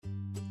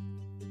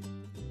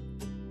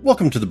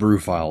Welcome to the Brew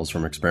Files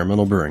from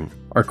Experimental Brewing,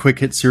 our quick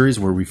hit series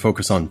where we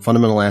focus on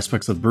fundamental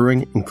aspects of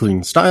brewing,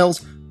 including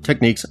styles,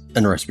 techniques,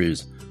 and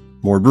recipes.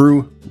 More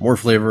brew, more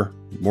flavor,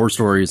 more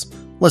stories,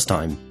 less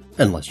time,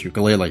 and less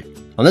ukulele.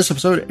 On this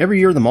episode, every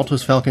year the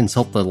Maltose Falcons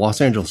help the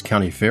Los Angeles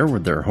County Fair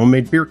with their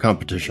homemade beer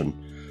competition.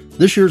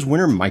 This year's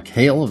winner, Mike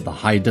Hale of the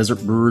High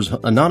Desert Brewers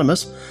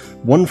Anonymous,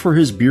 won for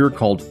his beer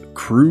called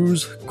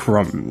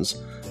Crumbs,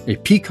 a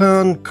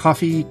pecan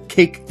coffee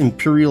cake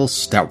imperial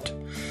stout.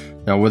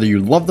 Now, whether you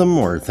love them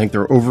or think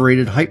they're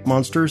overrated hype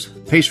monsters,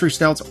 pastry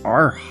stouts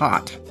are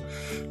hot.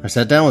 I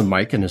sat down with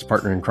Mike and his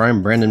partner in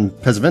crime, Brandon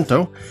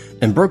Pesavento,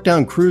 and broke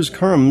down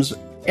Crumbs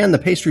and the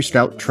pastry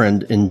stout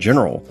trend in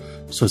general.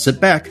 So sit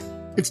back,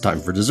 it's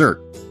time for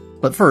dessert.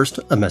 But first,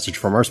 a message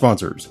from our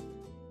sponsors.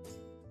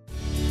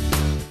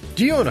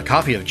 Do you own a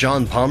copy of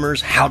John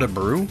Palmer's How to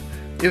Brew?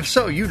 If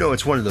so, you know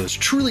it's one of those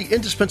truly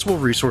indispensable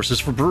resources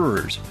for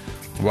brewers.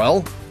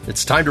 Well,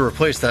 it's time to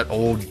replace that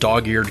old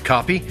dog-eared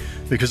copy,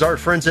 because our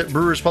friends at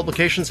Brewers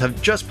Publications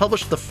have just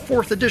published the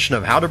 4th edition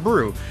of How to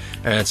Brew,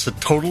 and it's a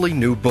totally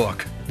new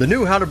book. The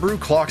new How to Brew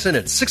clocks in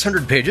at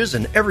 600 pages,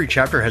 and every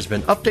chapter has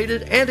been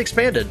updated and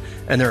expanded,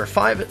 and there are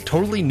 5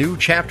 totally new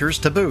chapters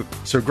to boot.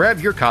 So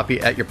grab your copy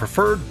at your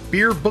preferred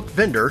beer book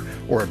vendor,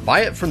 or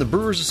buy it from the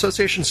Brewers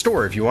Association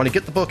store if you want to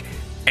get the book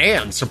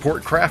and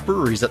support craft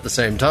breweries at the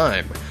same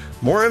time.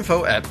 More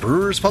info at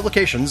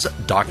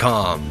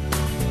brewerspublications.com.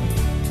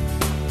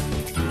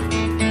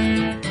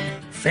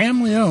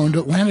 Family-owned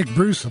Atlantic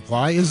Brew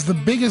Supply is the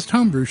biggest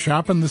homebrew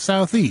shop in the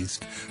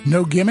Southeast.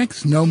 No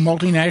gimmicks, no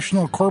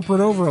multinational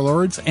corporate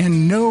overlords,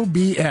 and no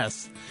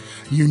BS.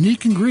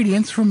 Unique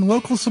ingredients from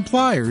local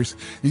suppliers,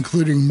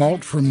 including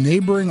malt from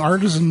neighboring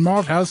artisan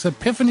malt house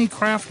Epiphany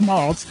Craft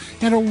Malts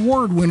and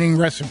award-winning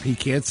recipe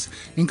kits,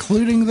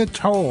 including the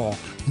Toll,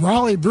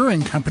 Raleigh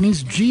Brewing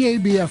Company's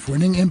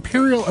GABF-winning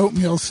Imperial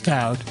Oatmeal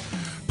Stout.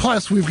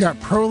 Plus, we've got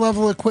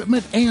pro-level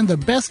equipment and the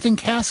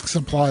best-in-cask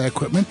supply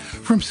equipment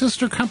from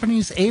sister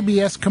companies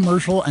ABS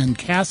Commercial and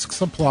Cask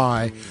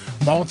Supply.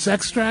 Malts,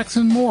 extracts,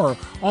 and more,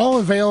 all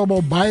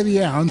available by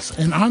the ounce,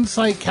 an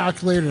on-site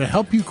calculator to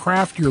help you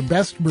craft your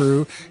best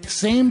brew,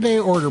 same-day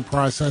order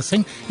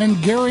processing,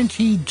 and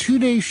guaranteed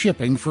 2-day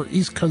shipping for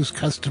East Coast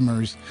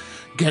customers.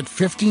 Get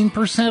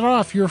 15%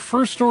 off your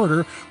first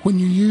order when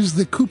you use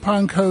the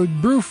coupon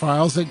code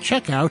BREWFILES at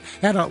checkout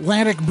at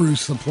Atlantic Brew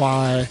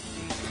Supply.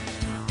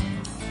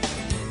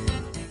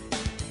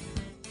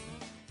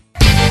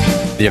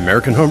 The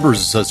American Homebrewers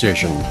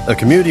Association, a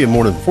community of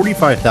more than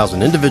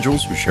 45,000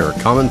 individuals who share a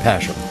common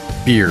passion,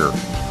 beer.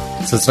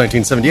 Since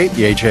 1978,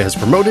 the AHA has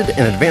promoted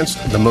and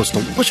advanced the most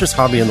delicious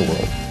hobby in the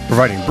world,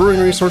 providing brewing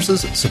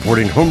resources,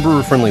 supporting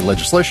homebrewer-friendly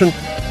legislation,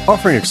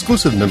 offering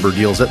exclusive member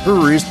deals at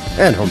breweries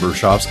and homebrew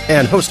shops,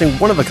 and hosting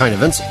one-of-a-kind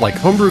events like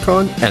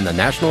HomebrewCon and the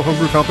National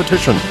Homebrew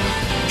Competition.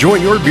 Join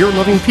your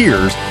beer-loving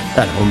peers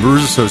at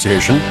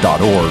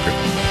homebrewersassociation.org.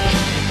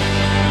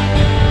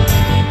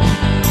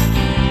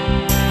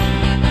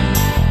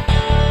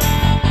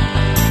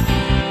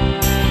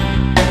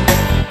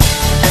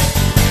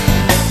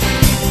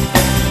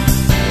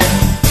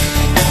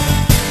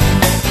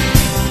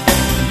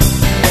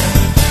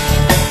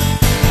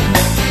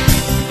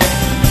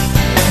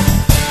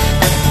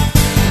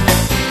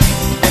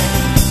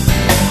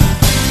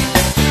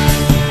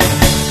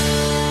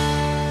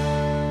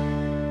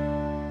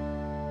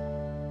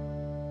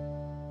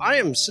 I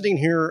am sitting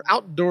here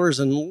outdoors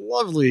in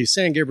lovely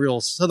San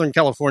Gabriel, Southern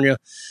California,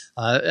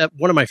 at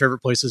one of my favorite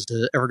places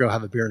to ever go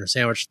have a beer and a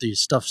sandwich, the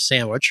Stuffed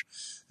Sandwich.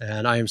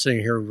 And I am sitting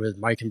here with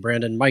Mike and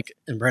Brandon. Mike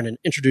and Brandon,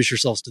 introduce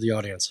yourselves to the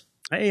audience.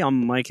 Hey,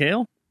 I'm Mike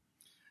Hale.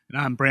 And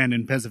I'm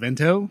Brandon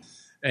Pesavento.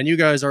 And you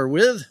guys are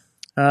with?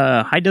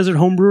 High Desert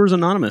Homebrewers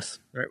Anonymous.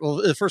 All right. Well,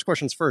 the first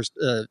question's first.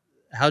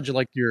 How'd you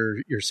like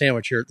your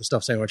sandwich here at the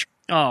Stuffed Sandwich?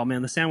 Oh,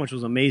 man, the sandwich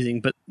was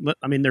amazing. But,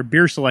 I mean, their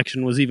beer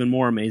selection was even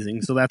more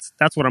amazing. So that's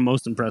what I'm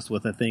most impressed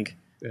with, I think.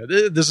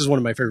 Yeah, this is one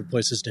of my favorite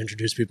places to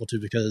introduce people to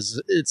because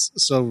it's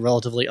so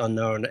relatively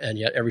unknown. And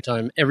yet every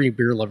time every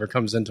beer lover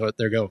comes into it,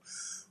 they go,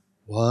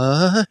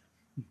 what?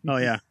 Oh,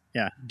 yeah.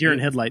 Yeah. Deer in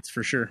headlights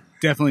for sure.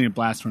 Definitely a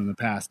blast from the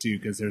past, too,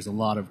 because there's a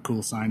lot of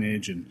cool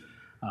signage and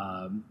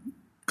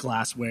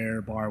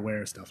glassware,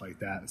 barware, stuff like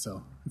that.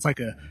 So it's like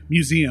a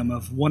museum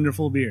of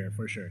wonderful beer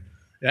for sure.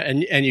 Yeah,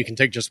 and you can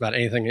take just about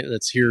anything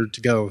that's here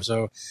to go.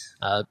 So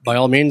by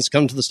all means,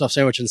 come to the Stuffed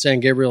Sandwich in San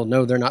Gabriel.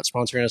 No, they're not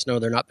sponsoring us. No,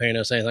 they're not paying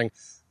us anything.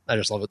 I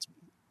just love it.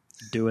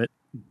 Do it.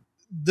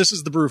 This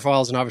is the Brew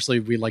Files, and obviously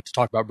we like to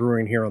talk about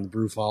brewing here on the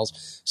Brew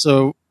Files.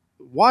 So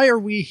why are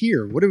we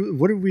here? What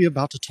are we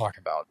about to talk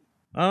about?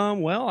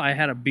 Well, I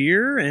had a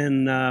beer,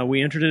 and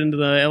we entered it into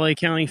the LA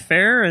County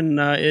Fair, and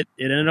it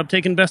ended up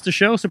taking Best of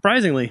Show,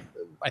 surprisingly.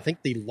 I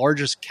think the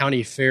largest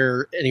county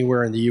fair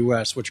anywhere in the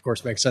U.S., which of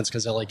course makes sense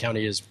because LA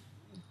County is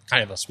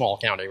kind of a small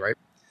county, right?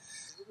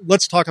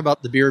 Let's talk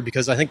about the beer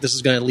because I think this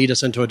is going to lead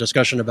us into a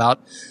discussion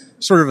about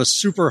sort of a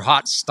super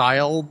hot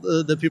style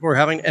that people are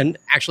having. And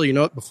actually, you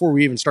know what? Before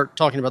we even start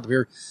talking about the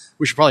beer,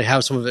 we should probably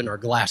have some of it in our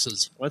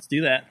glasses. Let's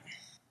do that.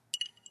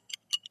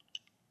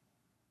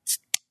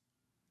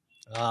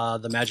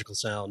 The magical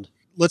sound.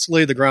 let's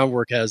lay the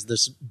groundwork as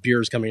this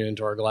beer is coming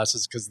into our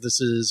glasses, because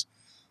this is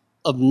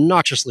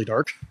obnoxiously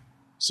dark.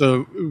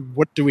 So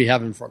what do we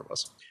have in front of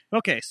us?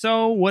 Okay,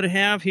 so what I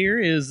have here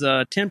is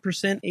 10%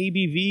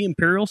 ABV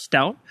Imperial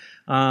Stout.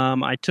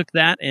 I took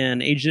that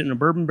and aged it in a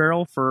bourbon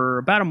barrel for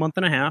about a month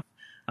and a half.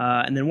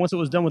 And then once it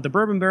was done with the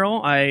bourbon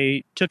barrel,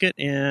 I took it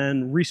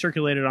and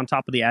recirculated on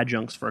top of the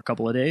adjuncts for a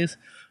couple of days.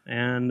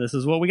 And this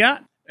is what we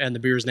got. And the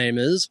beer's name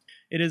is?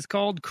 It is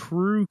called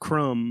Crew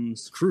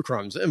Crumbs. Crew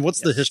Crumbs. And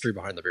what's the history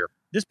behind the beer?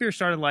 This beer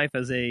started life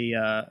as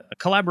a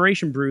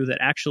collaboration brew that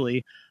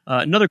actually,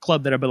 another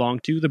club that I belong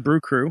to, the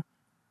Brew Crew.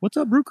 What's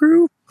up, Brew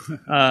Crew?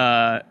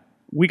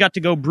 We got to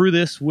go brew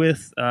this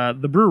with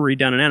the brewery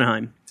down in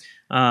Anaheim.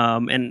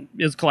 And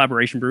it was a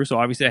collaboration brew, so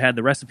obviously I had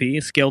the recipe,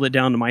 scaled it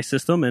down to my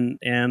system,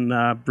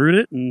 and brewed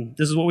it, and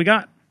this is what we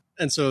got.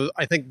 And so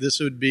I think this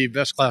would be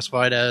best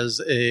classified as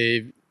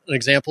an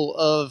example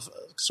of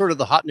sort of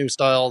the hot new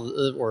style,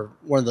 or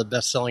one of the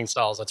best-selling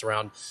styles that's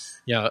around,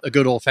 a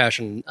good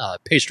old-fashioned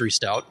pastry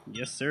stout.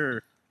 Yes,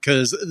 sir.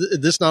 Because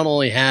this not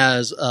only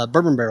has a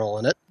bourbon barrel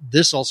in it,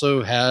 this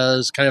also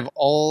has kind of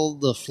all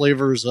the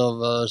flavors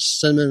of a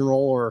cinnamon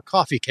roll or a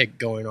coffee cake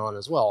going on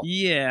as well.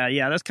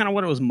 Yeah, that's kind of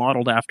what it was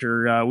modeled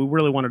after. We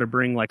really wanted to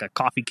bring like a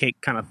coffee cake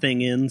kind of thing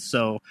in,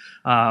 so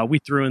we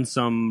threw in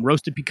some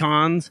roasted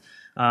pecans.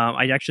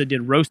 I actually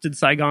did roasted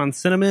Saigon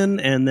cinnamon,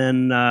 and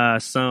then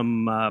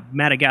some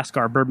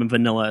Madagascar bourbon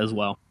vanilla as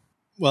well.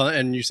 Well,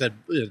 and you said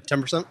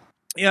 10%?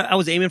 Yeah, I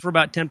was aiming for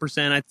about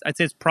 10%. I'd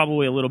say it's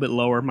probably a little bit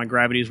lower. My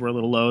gravities were a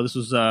little low. This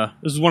was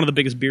one of the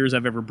biggest beers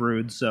I've ever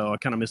brewed, so I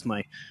kind of missed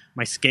my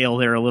scale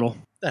there a little.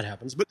 That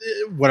happens. But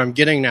what I'm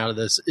getting out of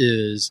this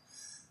is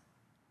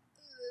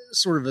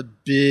sort of a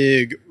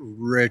big,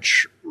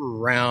 rich,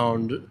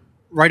 round.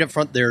 Right up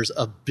front, there's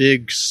a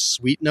big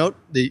sweet note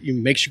that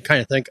makes you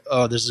kind of think,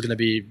 oh, this is going to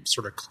be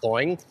sort of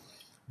cloying.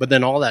 But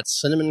then all that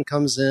cinnamon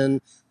comes in.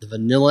 The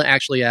vanilla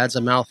actually adds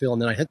a mouthfeel.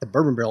 And then I think the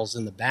bourbon barrels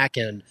in the back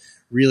end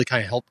really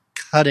kind of help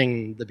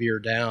cutting the beer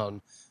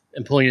down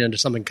and pulling it into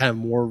something kind of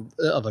more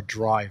of a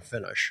dry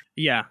finish.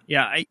 Yeah.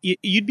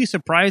 You'd be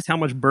surprised how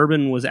much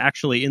bourbon was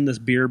actually in this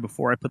beer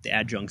before I put the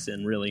adjuncts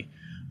in, really.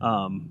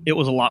 It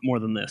was a lot more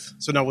than this.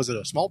 So now, was it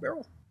a small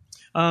barrel?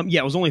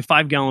 Yeah, it was only a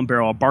 5-gallon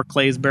barrel, a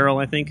Barclays barrel,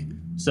 I think.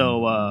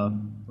 So,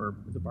 or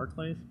is it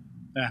Barclays?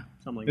 Yeah,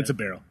 something like that. It's a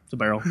barrel. It's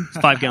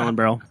a 5-gallon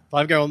barrel.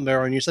 5-gallon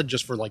barrel, and you said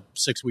just for like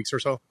 6 weeks or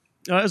so?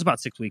 It was about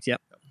 6 weeks, yeah.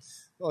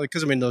 Well,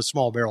 because, those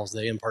small barrels,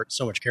 they impart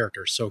so much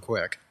character so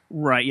quick.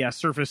 Right, yeah,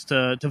 surface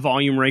to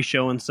volume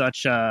ratio and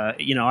such. I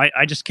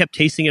just kept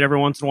tasting it every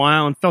once in a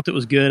while and felt it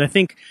was good. I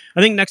think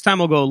next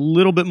time I'll go a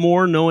little bit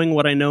more, knowing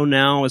what I know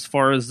now as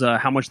far as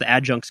how much the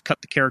adjuncts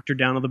cut the character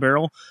down of the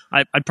barrel.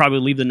 I'd probably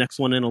leave the next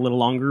one in a little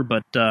longer,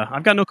 but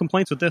I've got no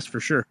complaints with this for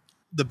sure.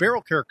 The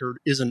barrel character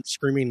isn't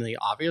screamingly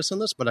obvious in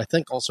this, but I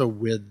think also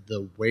with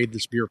the way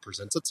this beer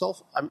presents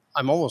itself,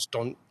 I'm almost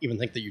don't even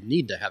think that you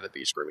need to have it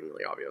be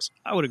screamingly obvious.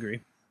 I would agree.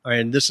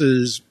 This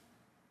is...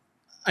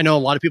 I know a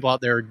lot of people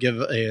out there give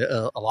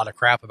a lot of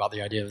crap about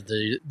the idea of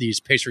these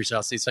pastry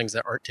stouts, these things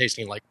that aren't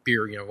tasting like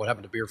beer, what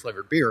happened to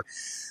beer-flavored beer.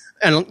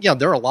 And, yeah,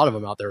 there are a lot of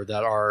them out there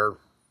that are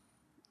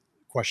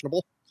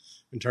questionable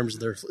in terms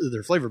of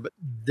their flavor. But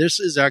this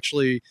is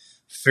actually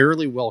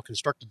fairly well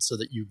constructed so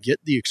that you get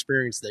the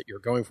experience that you're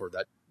going for,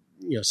 that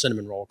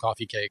cinnamon roll,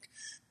 coffee cake,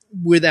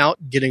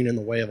 without getting in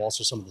the way of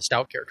also some of the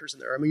stout characters in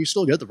there. You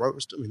still get the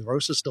roast. The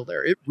roast is still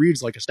there. It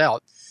reads like a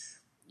stout.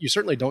 You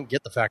certainly don't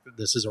get the fact that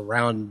this is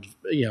around,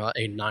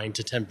 a 9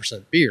 to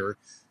 10% beer,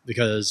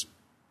 because,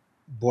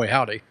 boy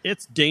howdy,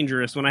 it's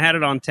dangerous. When I had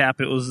it on tap,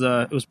 it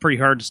was pretty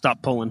hard to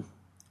stop pulling.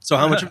 So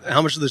how much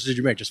of this did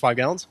you make? Just 5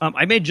 gallons?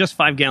 I made just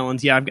 5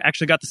 gallons. Yeah, I've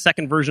actually got the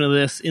second version of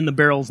this in the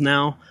barrels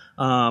now.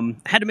 I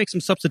had to make some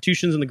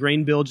substitutions in the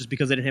grain bill just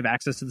because I didn't have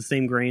access to the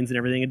same grains and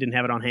everything. I didn't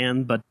have it on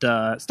hand, but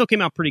it still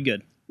came out pretty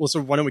good. Well, so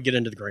why don't we get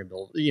into the grain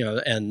bill,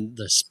 and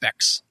the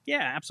specs?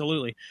 Yeah,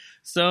 absolutely.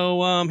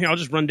 So here, I'll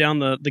just run down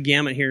the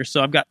gamut here.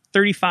 So I've got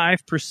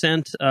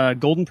 35%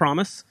 Golden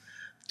Promise,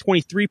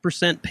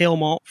 23% Pale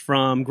Malt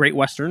from Great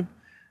Western.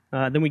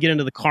 Then we get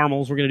into the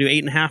caramels. We're going to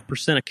do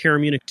 8.5% of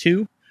Caramunic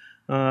 2.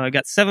 I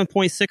got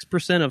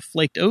 7.6% of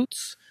Flaked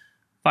Oats,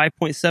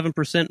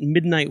 5.7%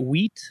 Midnight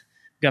Wheat.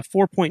 Got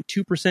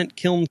 4.2%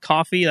 Kiln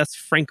Coffee. That's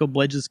Franco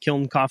Bledge's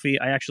Kiln Coffee.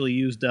 I actually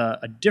used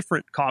a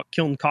different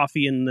Kiln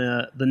Coffee in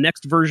the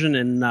next version,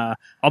 and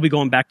I'll be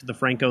going back to the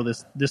Franco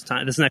this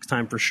next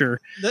time for sure.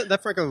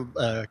 That Franco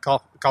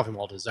coffee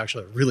malt is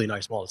actually a really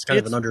nice malt. It's kind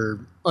of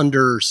an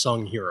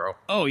undersung hero.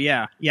 Oh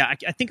yeah.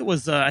 I think it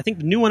was. I think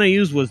the new one I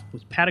used was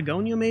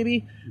Patagonia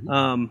maybe,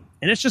 and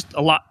it's just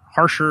a lot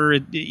harsher.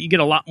 You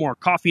get a lot more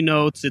coffee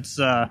notes. It's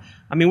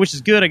which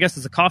is good. I guess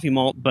it's a coffee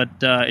malt, but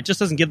it just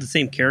doesn't give the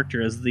same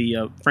character as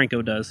the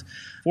Franco does.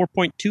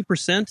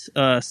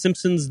 4.2%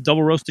 Simpson's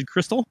Double Roasted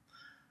Crystal,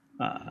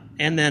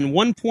 and then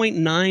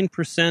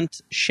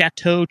 1.9%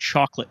 Chateau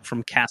Chocolate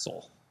from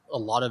Castle. A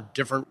lot of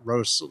different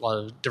roasts, a lot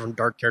of different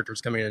dark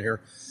characters coming in here,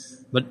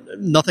 but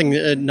nothing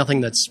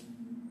that's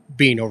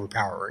being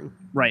overpowering.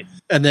 Right.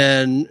 And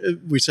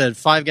then we said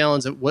 5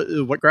 gallons at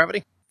what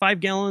gravity? 5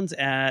 gallons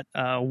at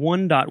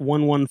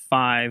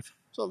 1.115.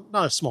 So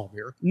not a small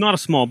beer. Not a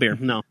small beer,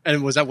 no.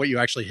 And was that what you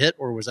actually hit,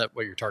 or was that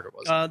what your target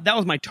was? That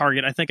was my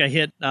target. I think I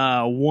hit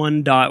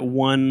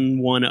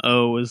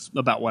 1.110 is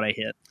about what I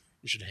hit.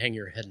 You should hang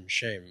your head in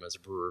shame as a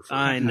brewer.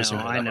 I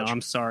know.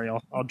 I'm sorry.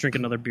 I'll drink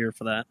another beer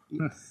for that.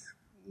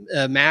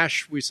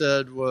 Mash, we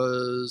said,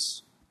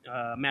 was...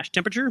 mash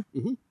temperature?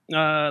 Mm-hmm.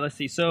 Let's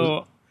see.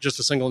 So... Just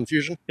a single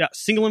infusion? Yeah,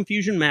 single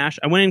infusion mash.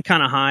 I went in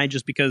kind of high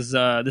just because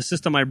the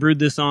system I brewed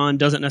this on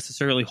doesn't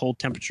necessarily hold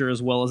temperature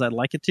as well as I'd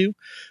like it to.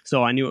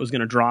 So I knew it was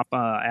going to drop.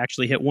 I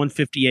actually hit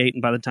 158,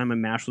 and by the time my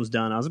mash was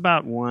done, I was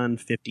about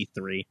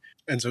 153.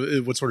 And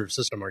so what sort of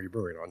system are you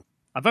brewing on?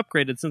 I've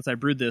upgraded since I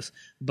brewed this,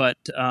 but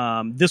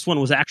this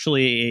one was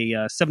actually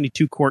a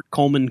 72-quart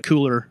Coleman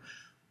cooler.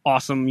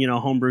 Awesome,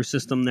 homebrew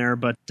system there,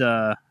 but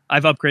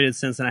I've upgraded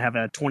since, and I have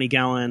a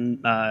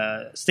 20-gallon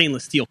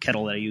stainless steel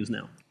kettle that I use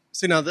now.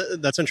 See, now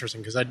that's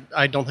interesting because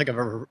I don't think I've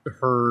ever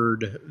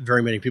heard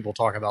very many people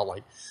talk about,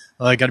 like,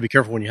 I got to be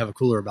careful when you have a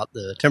cooler about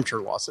the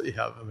temperature loss that you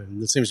have. I mean,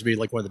 this seems to be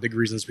like one of the big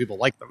reasons people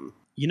like them.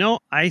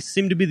 I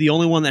seem to be the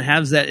only one that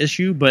has that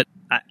issue, but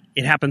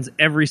it happens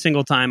every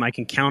single time. I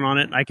can count on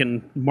it. I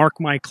can mark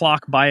my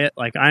clock by it.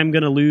 Like, I'm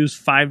going to lose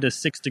 5 to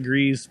 6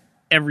 degrees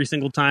every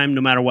single time,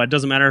 no matter what. It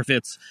doesn't matter if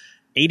it's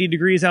 80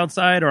 degrees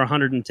outside or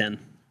 110.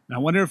 I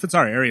wonder if it's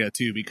our area,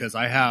 too, because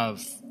I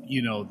have,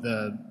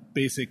 the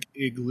basic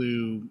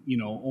Igloo,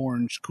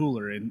 orange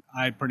cooler, and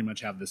I pretty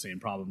much have the same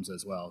problems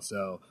as well.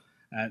 So,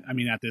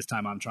 at this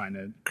time, I'm trying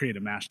to create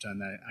a mash tun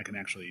that I can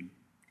actually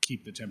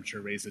keep the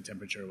temperature, raise the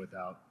temperature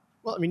without...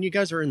 Well, you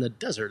guys are in the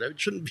desert. It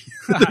shouldn't be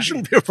there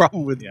shouldn't be a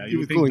problem with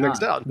you cooling things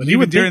down. But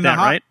even during the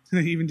hot,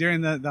 even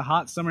during the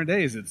hot summer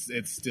days,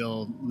 it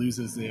still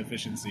loses the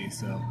efficiency.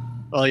 So,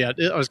 well, yeah,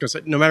 I was going to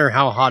say, no matter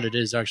how hot it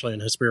is, actually in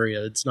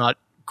Hesperia, it's not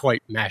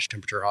quite mash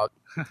temperature hot.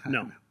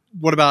 No.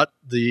 What about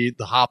the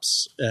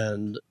hops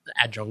and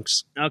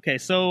adjuncts? Okay,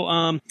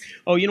 so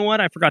you know what?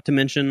 I forgot to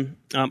mention.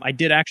 I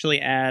did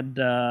actually add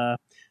about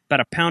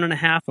 1.5 pounds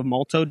of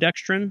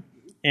maltodextrin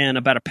and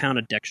about 1 pound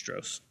of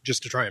dextrose.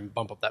 Just to try and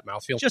bump up that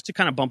mouthfeel? Just to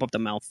kind of bump up the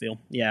mouthfeel,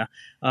 yeah.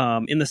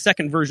 In the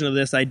second version of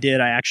this I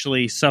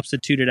actually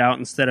substituted out,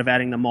 instead of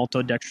adding the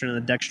maltodextrin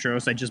and the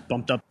dextrose, I just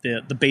bumped up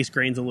the base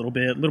grains a little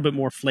bit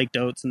more flaked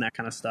oats and that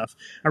kind of stuff.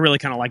 I really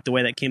kind of like the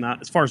way that came out.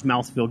 As far as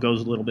mouthfeel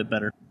goes, a little bit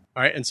better.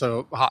 All right, and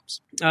so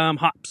hops.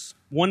 Hops.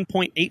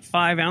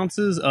 1.85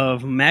 ounces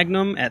of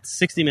Magnum at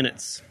 60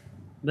 minutes.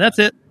 That's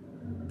it.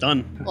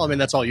 Done. Well,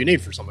 that's all you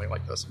need for something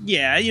like this.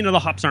 Yeah, the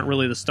hops aren't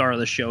really the star of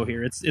the show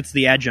here. It's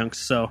the adjuncts.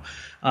 So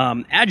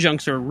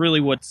adjuncts are really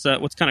what's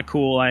kind of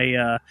cool.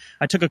 I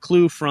took a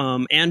clue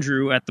from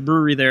Andrew at the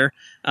brewery there,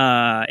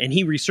 and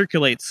he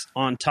recirculates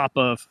on top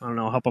of, I don't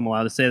know, I hope I'm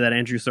allowed to say that,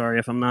 Andrew, sorry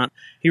if I'm not.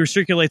 He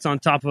recirculates on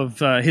top of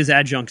his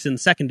adjuncts in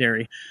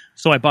secondary.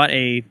 So I bought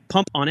a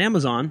pump on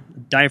Amazon, a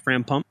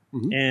diaphragm pump,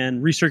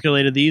 and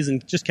recirculated these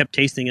and just kept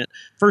tasting it.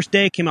 First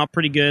day came out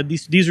pretty good.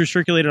 These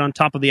recirculated on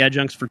top of the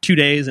adjuncts for 2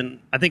 days, and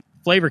I think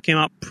flavor came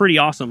out pretty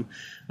awesome.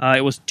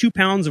 It was 2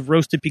 pounds of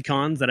roasted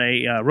pecans that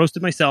I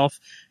roasted myself,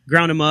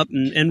 ground them up,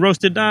 and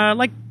roasted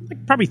like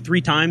probably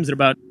 3 times at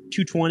about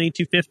 220,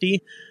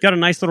 250. Got a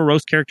nice little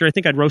roast character. I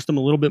think I'd roast them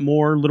a little bit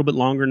more, a little bit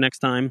longer next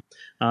time.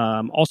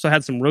 Also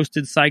had some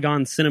roasted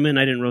Saigon cinnamon.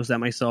 I didn't roast that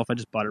myself. I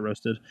just bought it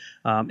roasted.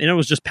 And it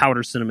was just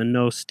powdered cinnamon,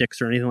 no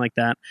sticks or anything like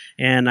that.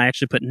 And I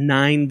actually put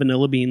 9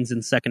 vanilla beans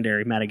in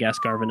secondary,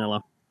 Madagascar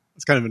vanilla.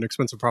 It's kind of an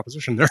expensive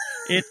proposition there.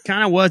 It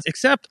kind of was,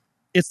 except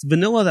it's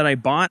vanilla that I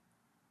bought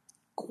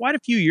quite a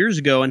few years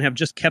ago and have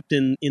just kept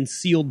in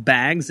sealed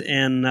bags.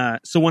 And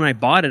so when I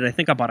bought it, I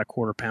think I bought a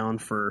 1/4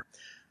 pound for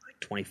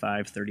like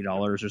 $25,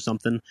 $30 or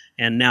something.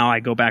 And now I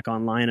go back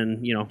online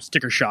and,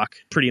 sticker shock.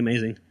 Pretty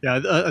amazing.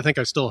 Yeah, I think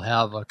I still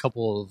have a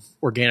couple of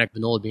organic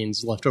vanilla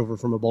beans left over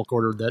from a bulk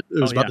order that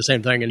it was about the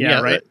same thing. And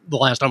right. The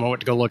last time I went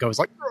to go look, I was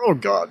like, oh,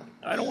 God.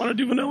 I don't want to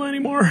do vanilla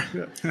anymore.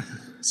 Yeah.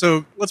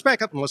 So let's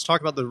back up and let's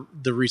talk about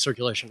the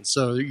recirculation.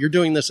 So you're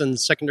doing this in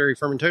secondary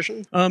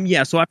fermentation?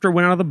 Yeah, so after it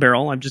went out of the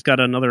barrel, I've just got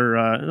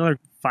another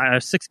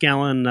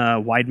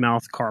 6-gallon wide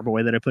mouth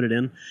carboy that I put it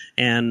in.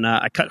 And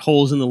I cut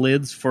holes in the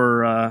lids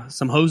for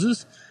some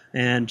hoses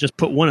and just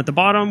put one at the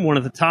bottom, one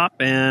at the top,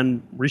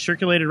 and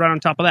recirculated right on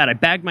top of that. I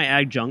bagged my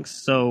adjuncts,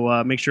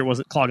 so make sure it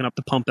wasn't clogging up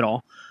the pump at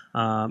all,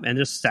 and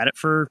just sat it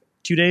for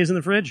 2 days in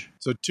the fridge.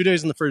 So 2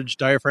 days in the fridge,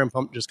 diaphragm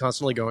pump just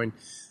constantly going.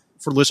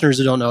 For listeners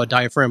who don't know, a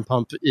diaphragm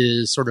pump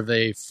is sort of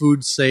a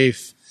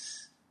food-safe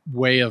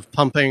way of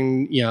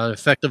pumping,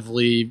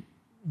 effectively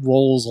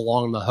rolls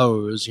along the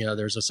hose.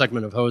 There's a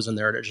segment of hose in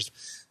there that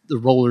the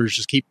rollers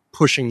just keep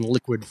pushing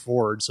liquid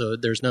forward. So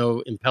there's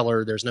no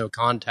impeller, there's no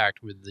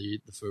contact with the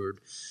food.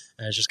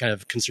 And it's just kind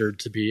of considered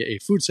to be a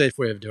food-safe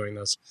way of doing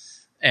this.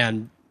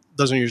 And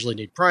doesn't usually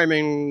need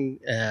priming,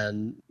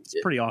 and it's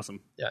pretty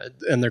awesome. Yeah,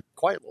 and they're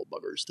quiet little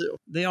buggers too.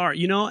 They are,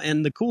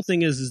 and the cool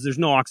thing is there's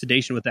no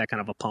oxidation with that kind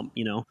of a pump.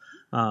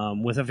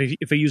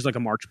 If I use like a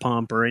March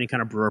pump or any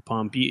kind of brewer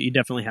pump, you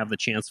definitely have the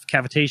chance of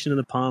cavitation in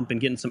the pump and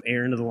getting some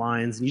air into the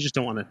lines, and you just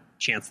don't want to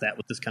chance that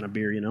with this kind of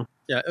beer.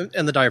 Yeah,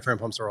 and the diaphragm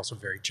pumps are also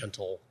very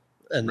gentle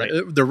and Right.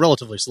 they're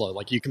relatively slow.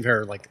 Like you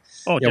compare what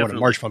a definitely.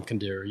 March pump can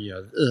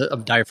do. A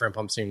diaphragm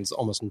pump seems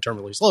almost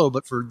interminably slow,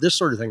 but for this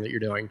sort of thing that you're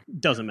doing,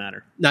 Doesn't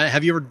matter. now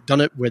have you ever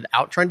done it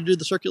without trying to do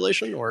the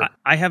circulation, or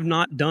I have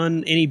not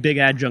done any big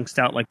adjunct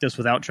stout like this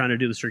without trying to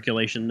do the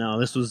circulation. No,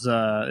 this was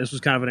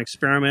kind of an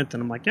experiment,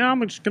 and I'm like, yeah,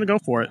 I'm just going to go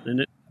for it,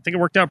 and I think it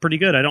worked out pretty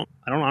good. I don't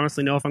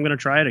honestly know if I'm going to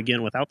try it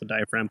again without the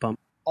diaphragm pump.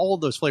 all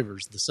of those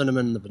flavors, the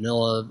cinnamon, the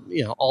vanilla,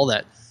 all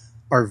that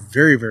are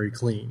very, very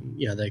clean.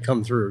 They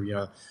come through.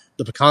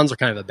 The pecans are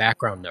kind of a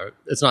background note.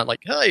 It's not like,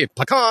 hey,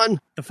 pecan.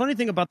 The funny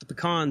thing about the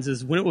pecans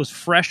is when it was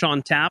fresh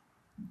on tap,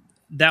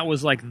 that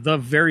was like the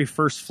very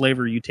first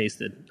flavor you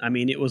tasted. I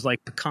mean, it was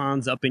like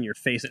pecans up in your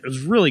face. It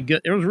was really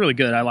good. It was really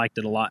good. I liked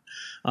it a lot.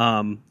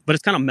 But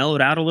it's kind of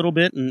mellowed out a little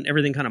bit, and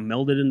everything kind of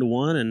melded into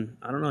one. And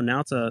I don't know.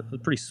 Now it's a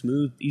pretty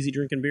smooth, easy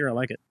drinking beer. I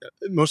like it.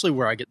 Mostly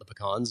where I get the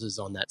pecans is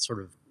on that sort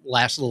of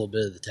last little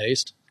bit of the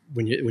taste.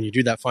 When you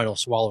do that final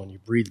swallow and you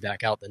breathe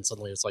back out, then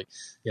suddenly it's like,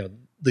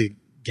 the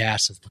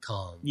gas of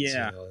pecans.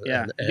 Yeah,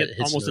 and you get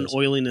almost an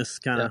oiliness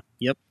kind of.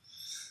 Yeah. Yep.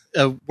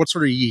 What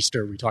sort of yeast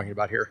are we talking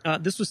about here?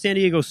 This was San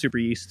Diego Super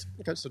Yeast.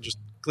 Okay, so just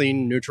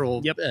clean,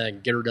 neutral, Yep.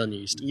 Get her done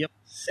yeast. Yep.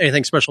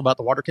 Anything special about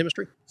the water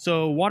chemistry?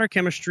 So water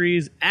chemistry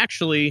is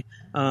actually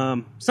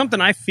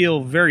something I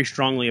feel very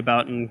strongly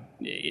about. And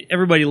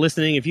everybody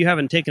listening, if you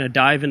haven't taken a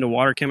dive into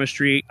water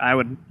chemistry, I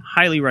would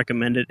highly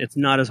recommend it. It's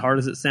not as hard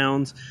as it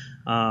sounds.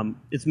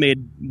 It's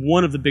made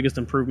one of the biggest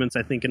improvements,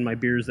 I think, in my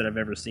beers that I've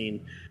ever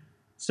seen.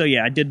 So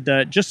yeah, I did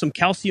just some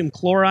calcium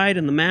chloride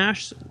in the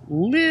mash,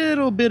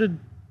 little bit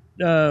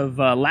of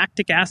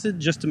lactic acid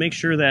just to make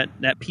sure that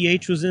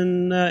pH was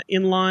in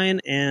line,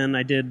 and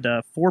I did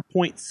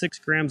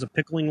 4.6 grams of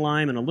pickling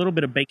lime and a little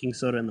bit of baking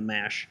soda in the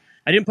mash.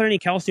 I didn't put any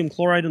calcium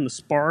chloride in the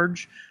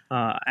sparge.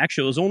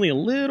 Actually, it was only a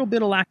little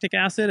bit of lactic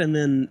acid, and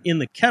then in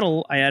the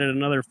kettle, I added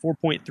another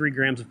 4.3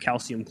 grams of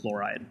calcium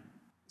chloride.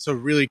 So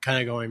really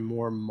kind of going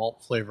more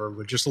malt flavor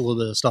with just a little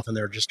bit of stuff in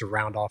there just to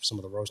round off some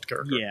of the roast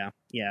character.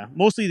 Yeah.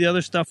 Mostly the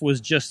other stuff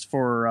was just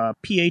for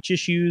pH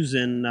issues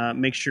and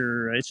make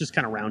sure it's just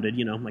kind of rounded,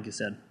 like you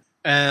said.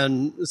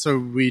 And so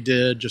we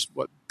did just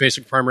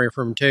basic primary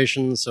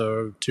fermentation,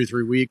 so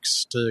 2-3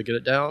 weeks to get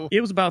it down. It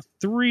was about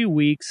 3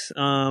 weeks,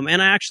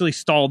 and I actually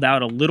stalled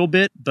out a little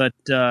bit, but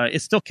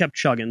it still kept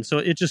chugging, so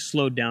it just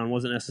slowed down. It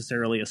wasn't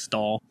necessarily a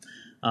stall.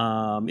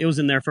 It was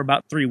in there for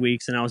about 3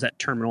 weeks, and I was at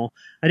terminal.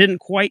 I didn't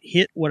quite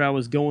hit what I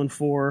was going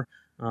for.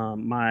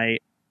 I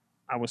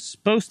was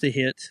supposed to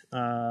hit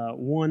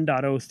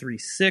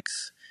 1.036,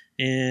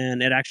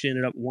 and it actually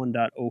ended up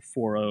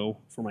 1.040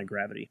 for my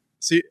gravity.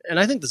 See, and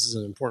I think this is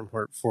an important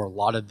part for a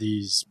lot of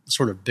these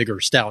sort of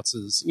bigger stouts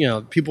is,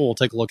 people will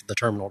take a look at the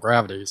terminal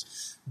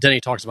gravities. Denny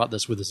talks about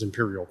this with his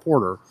Imperial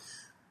Porter.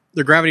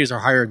 The gravities are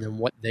higher than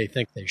what they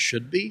think they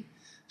should be.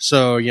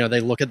 So, they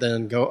look at them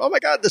and go, oh my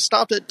God, this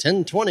stopped at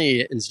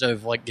 1020 instead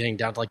of getting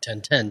down to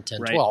 1010,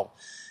 1012. Right.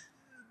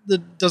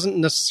 That doesn't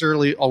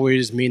necessarily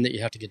always mean that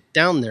you have to get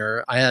down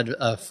there. I had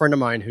a friend of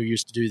mine who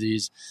used to do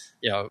these,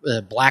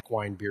 black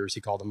wine beers,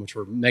 he called them, which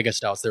were mega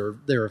stouts. They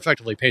were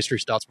effectively pastry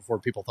stouts before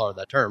people thought of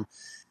that term.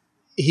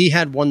 He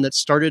had one that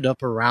started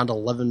up around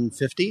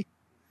 1150,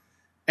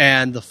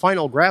 and the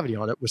final gravity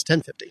on it was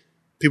 1050.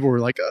 People were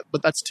like,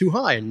 but that's too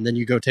high. And then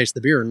you go taste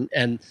the beer.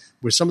 And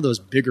with some of those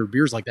bigger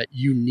beers like that,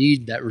 you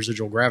need that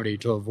residual gravity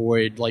to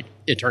avoid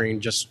it turning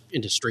just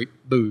into straight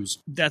booze.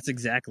 That's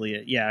exactly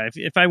it. Yeah.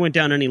 If I went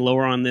down any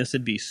lower on this,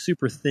 it'd be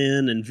super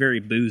thin and very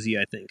boozy,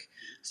 I think.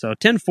 So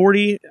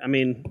 1040, I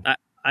mean,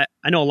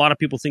 I know a lot of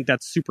people think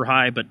that's super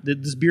high, but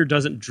this beer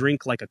doesn't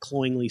drink like a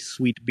cloyingly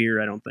sweet beer,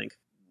 I don't think.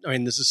 I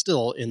mean, this is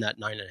still in that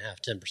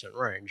 9.5-10%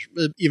 range,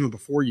 even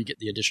before you get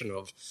the addition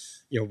of,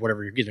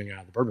 whatever you're getting out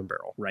of the bourbon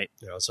barrel. Right.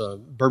 So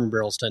bourbon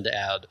barrels tend to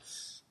add,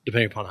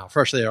 depending upon how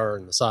fresh they are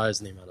and the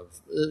size and the amount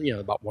of,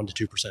 about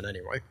 1-2%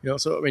 anyway.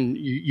 So, I mean,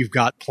 you've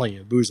got plenty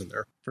of booze in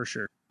there. For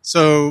sure.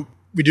 So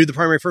we do the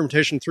primary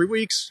fermentation 3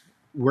 weeks.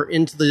 We're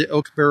into the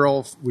oak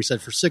barrel, we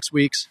said, for 6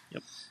 weeks.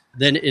 Yep.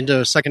 Then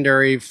into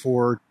secondary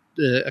for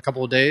a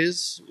couple of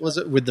days, was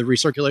it, with the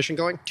recirculation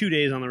going? 2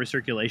 days on the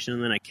recirculation,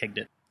 and then I kegged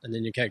it. And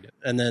then you kegged it.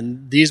 And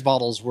then these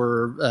bottles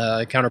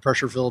were counter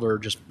pressure filled or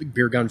just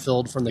beer gun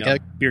filled from the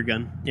keg? Beer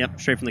gun. Yep,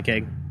 straight from the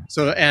keg.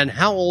 So, and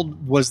how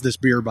old was this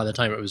beer by the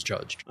time it was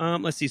judged?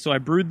 Let's see. So I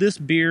brewed this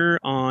beer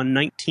on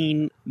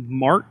 19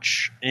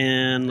 March.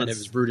 And it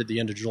was brewed at the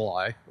end of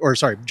July. Or,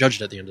 sorry,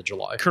 judged at the end of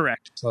July.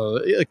 Correct.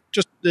 So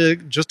just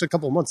a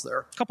couple months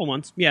there. A couple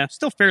months. Yeah,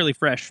 still fairly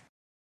fresh.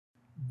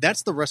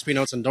 That's the recipe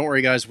notes. And don't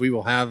worry, guys, we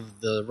will have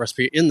the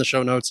recipe in the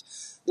show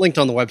notes, linked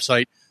on the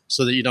website,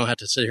 so that you don't have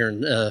to sit here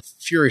and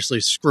furiously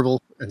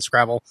scribble and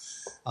scrabble.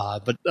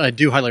 But I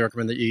do highly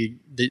recommend that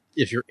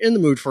if you're in the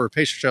mood for a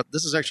pastry stout,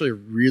 this is actually a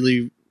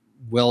really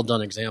well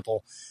done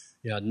example.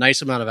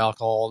 Nice amount of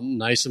alcohol,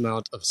 nice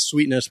amount of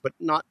sweetness, but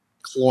not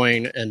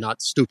cloying and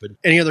not stupid.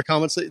 Any other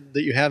comments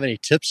that you have? Any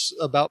tips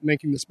about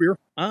making this beer?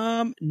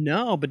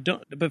 No,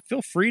 but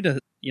feel free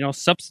to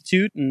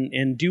substitute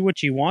and do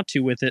what you want to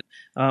with it.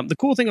 The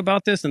cool thing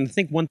about this, and I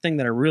think one thing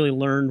that I really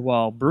learned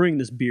while brewing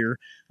this beer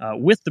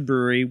with the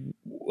brewery,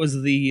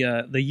 was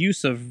the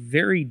use of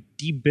very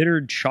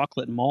debittered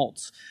chocolate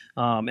malts.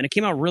 And it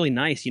came out really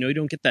nice. You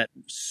don't get that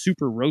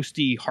super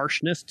roasty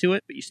harshness to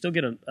it, but you still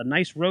get a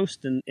nice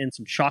roast and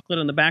some chocolate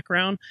in the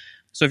background.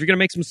 So if you're going to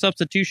make some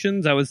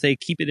substitutions, I would say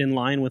keep it in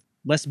line with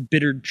less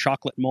bittered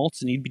chocolate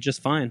malts, and you'd be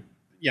just fine.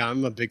 Yeah,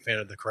 I'm a big fan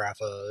of the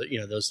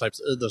carafa, those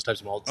types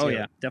of malts. Oh,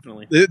 yeah,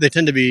 definitely. They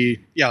tend to be,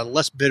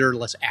 less bitter,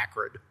 less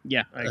acrid.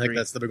 Yeah, I agree. think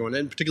that's the big one.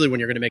 And particularly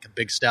when you're going to make a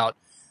big stout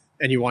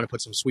and you want to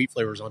put some sweet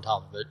flavors on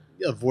top of it,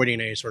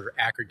 avoiding any sort of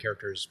acrid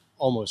character is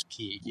almost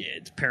key. Yeah,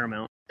 it's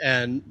paramount.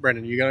 And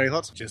Brendan, you got any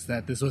thoughts? Just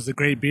that this was a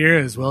great beer,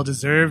 is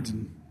well-deserved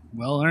and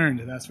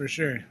well-earned, that's for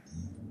sure.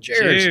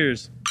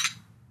 Cheers.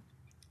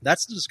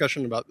 That's the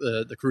discussion about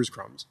the cruise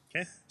crumbs.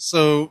 Okay.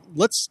 So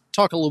let's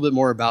talk a little bit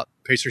more about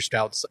pastry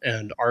stouts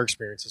and our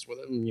experiences with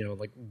it. And,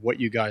 like what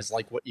you guys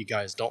like, what you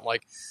guys don't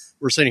like.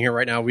 We're sitting here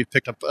right now. We've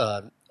picked up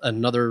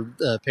another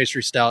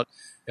pastry stout.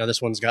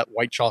 This one's got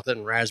white chocolate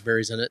and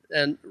raspberries in it.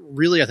 And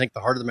really, I think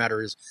the heart of the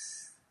matter is,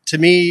 to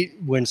me,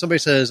 when somebody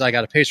says I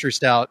got a pastry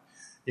stout,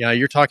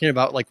 you're talking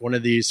about like one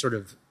of these sort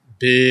of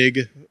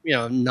big,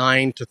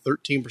 9 to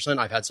 13%.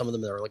 I've had some of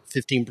them that are like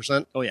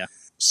 15%. Oh, yeah.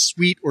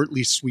 Sweet, or at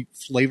least sweet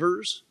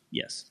flavors.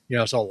 Yes.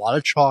 So a lot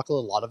of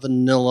chocolate, a lot of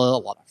vanilla,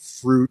 a lot of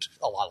fruit,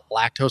 a lot of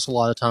lactose a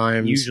lot of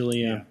times.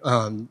 Usually,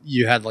 yeah.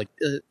 You had like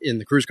in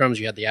the cruise crumbs,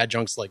 you had the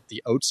adjuncts like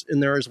the oats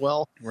in there as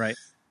well. Right.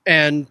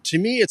 And to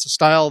me, it's a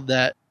style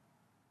that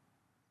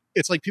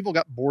it's like people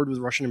got bored with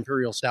Russian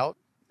Imperial Stout,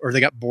 or they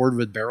got bored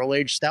with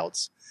barrel-aged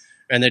stouts.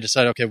 And they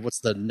decided, okay, what's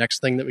the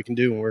next thing that we can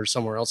do? And where's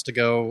somewhere else to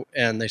go?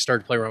 And they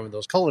started to play around with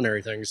those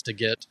culinary things to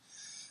get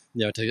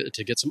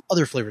to get some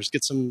other flavors,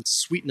 get some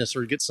sweetness,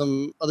 or get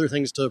some other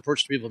things to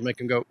approach to people to make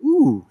them go,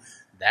 ooh,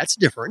 that's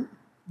different.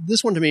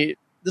 This one, to me,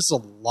 this is a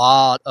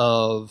lot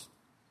of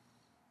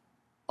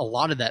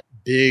that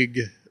big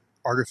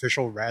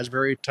artificial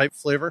raspberry type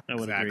flavor. I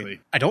would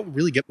agree. I don't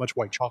really get much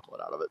white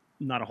chocolate out of it.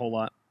 Not a whole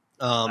lot.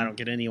 I don't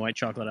get any white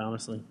chocolate,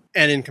 honestly.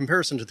 And in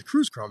comparison to the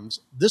cruise crumbs,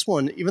 this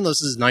one, even though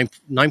this is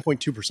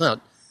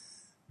 9.2%,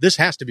 this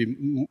has to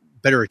be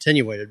better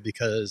attenuated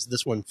because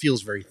this one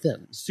feels very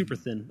thin. Super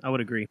thin. I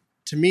would agree.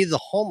 To me, the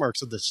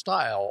hallmarks of this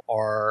style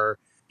are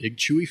big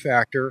chewy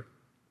factor,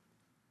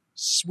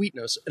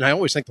 sweetness, and I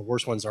always think the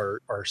worst ones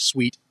are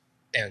sweet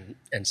and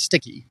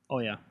sticky. Oh,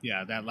 yeah.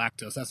 Yeah, that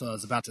lactose. That's what I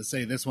was about to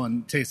say. This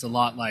one tastes a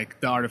lot like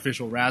the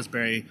artificial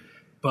raspberry,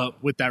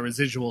 but with that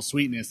residual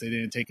sweetness, they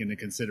didn't take into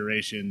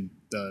consideration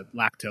the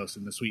lactose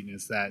and the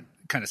sweetness that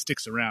kind of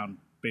sticks around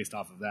based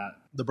off of that.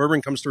 The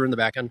bourbon comes through in the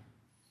back end,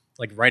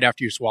 like right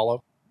after you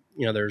swallow.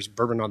 There's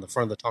bourbon on the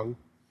front of the tongue,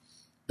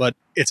 but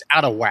it's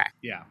out of whack.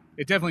 Yeah,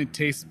 it definitely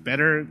tastes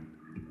better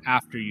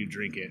after you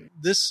drink it.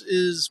 This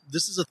is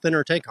a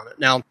thinner take on it.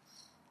 Now,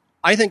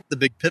 I think the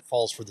big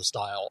pitfalls for the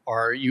style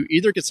are you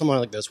either get something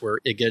like this where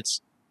it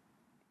gets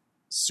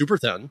super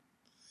thin,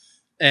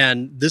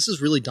 and this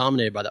is really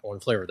dominated by that one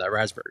flavor, that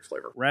raspberry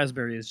flavor.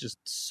 Raspberry is just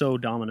so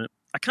dominant.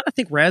 I kind of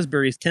think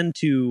raspberries tend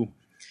to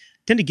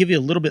give you a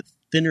little bit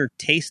thinner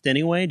taste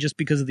anyway, just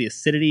because of the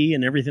acidity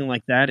and everything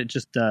like that. It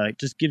just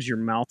gives your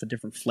mouth a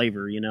different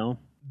flavor,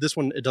 This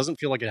one, it doesn't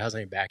feel like it has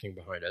any backing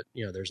behind it.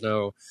 There's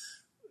no,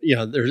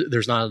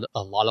 there's not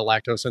a lot of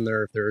lactose in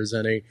there. If there is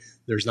any,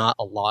 there's not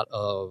a lot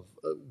of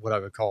what I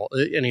would call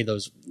any of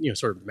those,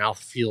 sort of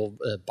mouthfeel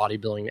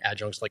bodybuilding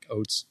adjuncts like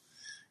oats.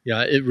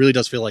 Yeah, it really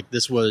does feel like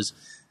this was,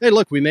 hey,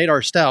 look, we made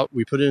our stout,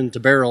 we put it into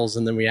barrels,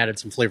 and then we added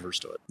some flavors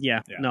to it.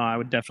 Yeah. No, I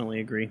would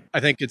definitely agree. I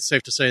think it's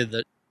safe to say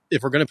that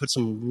if we're going to put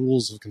some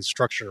rules of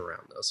construction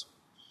around this,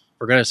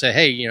 we're going to say,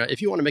 hey,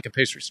 if you want to make a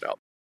pastry stout,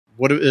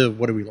 what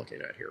are we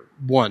looking at here?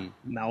 One,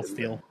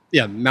 mouthfeel.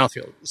 Yeah,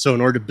 mouthfeel. So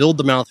in order to build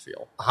the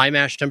mouthfeel, a high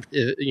mash temp,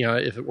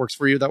 if it works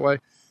for you that way,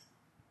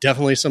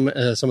 definitely some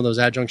of those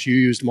adjuncts you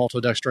used,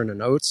 maltodextrin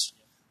and oats.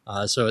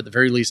 So at the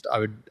very least, I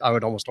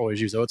would almost always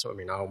use oats. I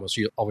mean, I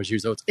always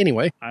use oats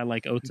anyway. I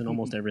like oats in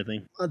almost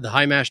everything. The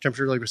high mash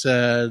temperature, like we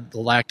said, the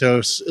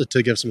lactose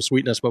to give some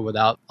sweetness, but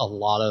without a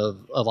lot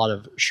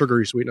of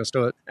sugary sweetness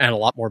to it, and a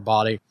lot more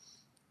body.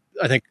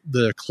 I think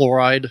the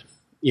chloride,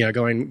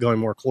 going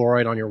more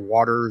chloride on your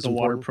water is important.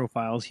 The water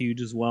profile is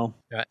huge as well.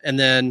 Yeah, and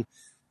then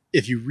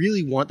if you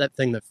really want that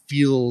thing that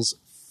feels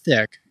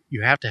thick,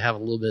 you have to have a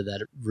little bit of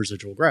that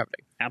residual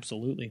gravity.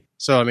 Absolutely.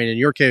 So, I mean, in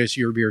your case,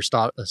 your beer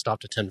stopped at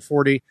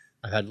 1040.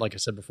 I've had, like I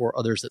said before,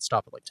 others that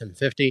stop at like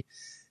 1050.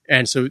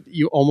 And so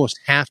you almost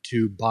have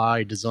to,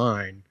 by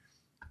design,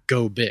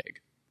 go big.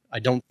 I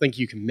don't think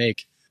you can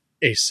make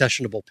a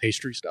sessionable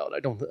pastry stout. I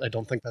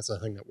don't think that's a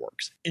thing that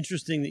works.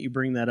 Interesting that you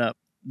bring that up.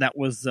 That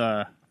was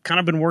kind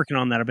of been working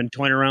on that. I've been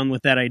toying around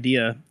with that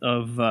idea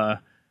of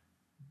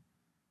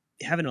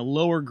having a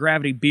lower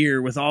gravity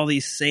beer with all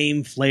these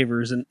same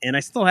flavors, and I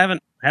still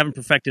haven't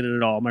perfected it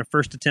at all. My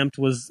first attempt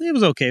was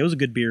okay. It was a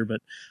good beer,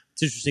 but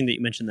it's interesting that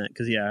you mentioned that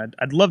because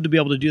I'd love to be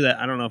able to do that.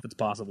 I don't know if it's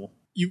possible.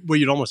 What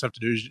you'd almost have to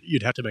do is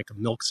you'd have to make a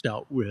milk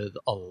stout with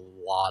a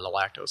lot of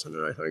lactose in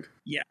it, I think.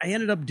 Yeah, I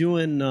ended up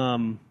doing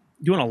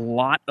doing a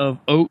lot of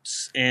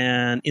oats,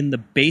 and in the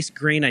base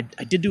grain, I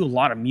did do a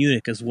lot of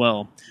Munich as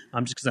well,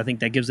 just because I think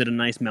that gives it a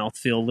nice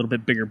mouthfeel, a little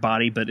bit bigger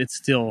body, but it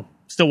still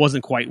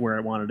wasn't quite where I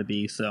wanted to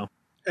be. So,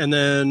 and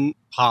then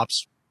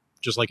hops,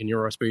 just like in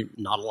your recipe,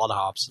 not a lot of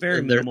hops.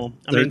 Very minimal.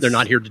 They're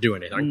not here to do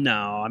anything.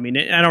 No, I mean,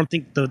 I don't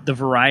think the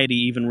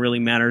variety even really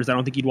matters. I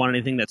don't think you'd want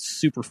anything that's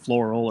super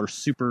floral or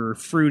super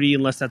fruity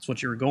unless that's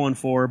what you were going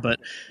for. But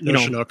no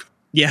Chinook.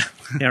 Yeah,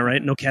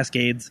 right. No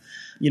Cascades.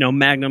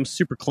 Magnum,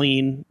 super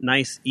clean,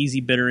 nice,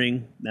 easy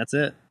bittering. That's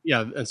it.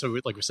 Yeah, and so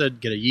like we said,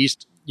 get a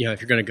yeast.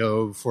 If you're going to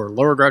go for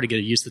lower gravity, get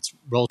a yeast that's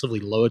relatively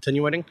low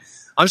attenuating.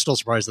 I'm still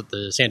surprised that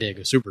the San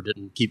Diego Super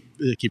didn't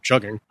keep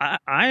chugging.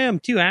 I am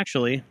too,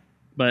 actually,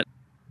 but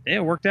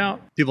it worked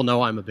out. People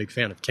know I'm a big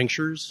fan of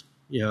tinctures.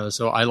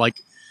 So I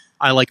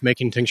like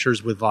making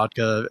tinctures with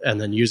vodka and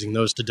then using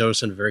those to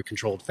dose in a very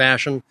controlled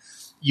fashion.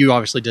 You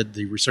obviously did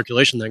the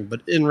recirculation thing,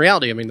 but in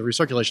reality, I mean, the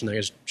recirculation thing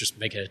is just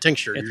making a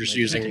tincture. You're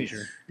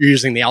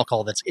using the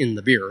alcohol that's in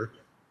the beer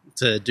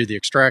to do the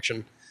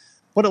extraction.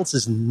 What else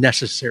is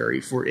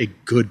necessary for a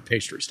good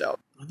pastry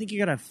stout? I think you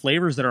got to have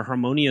flavors that are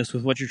harmonious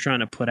with what you're trying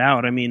to put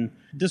out. I mean,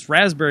 this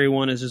raspberry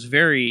one is just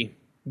very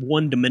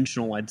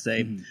one-dimensional, I'd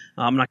say. Mm-hmm.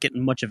 I'm not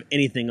getting much of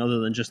anything other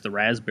than just the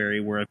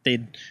raspberry, where if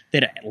they'd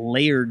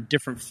layered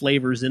different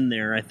flavors in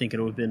there, I think it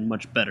would have been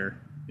much better.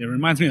 It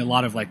reminds me a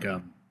lot of like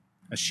a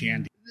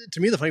shandy. To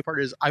me, the funny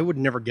part is I would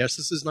never guess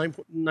this is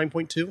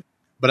 9.2,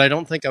 but I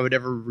don't think I would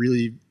ever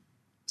really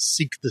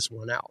seek this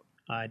one out.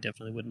 I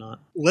definitely would not.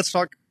 Let's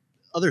talk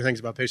other things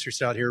about pastry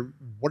stout here.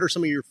 What are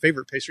some of your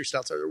favorite pastry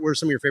stouts? What are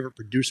some of your favorite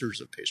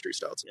producers of pastry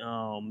stouts?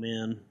 Oh,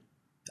 man.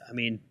 I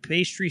mean,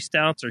 pastry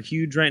stouts are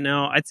huge right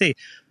now. I'd say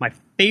my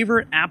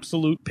favorite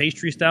absolute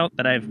pastry stout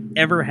that I've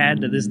ever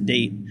had to this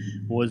date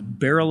was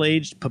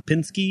barrel-aged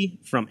Popinski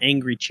from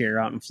Angry Chair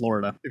out in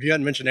Florida. If you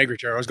hadn't mentioned Angry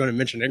Chair, I was going to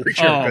mention Angry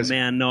Chair. Oh,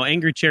 man, no.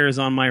 Angry Chair is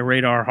on my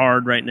radar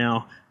hard right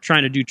now.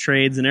 Trying to do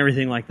trades and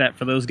everything like that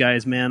for those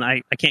guys, man.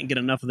 I can't get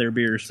enough of their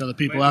beers. So the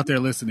people out there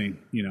listening,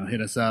 hit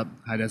us up.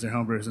 High Desert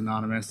Homebrewers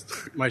Anonymous.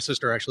 My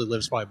sister actually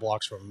lives 5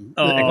 blocks from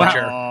Angry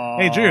Chair.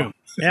 Hey, Drew.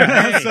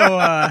 Yeah,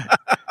 hey.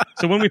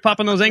 So when we pop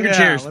in those Angry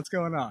Chairs. What's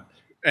going on?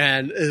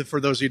 And for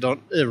those who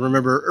don't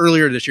remember,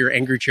 earlier this year,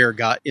 Angry Chair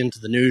got into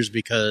the news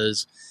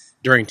because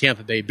during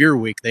Tampa Bay Beer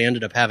Week, they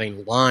ended up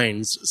having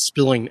lines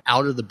spilling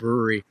out of the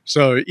brewery.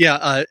 So,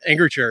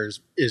 Angry Chair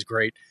is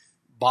great.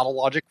 Bottle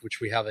Logic,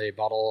 which we have a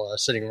bottle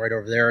sitting right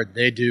over there,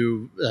 they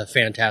do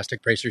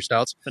fantastic pastry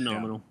stouts.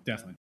 Phenomenal. Yeah,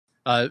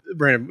 definitely.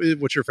 Brandon,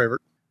 what's your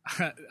favorite?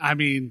 I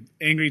mean,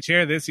 Angry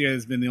Chair this year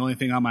has been the only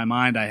thing on my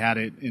mind. I had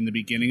it in the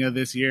beginning of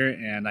this year,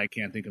 and I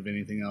can't think of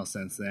anything else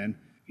since then.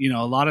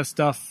 A lot of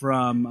stuff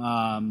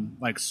from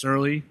like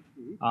Surly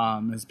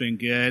has been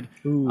good.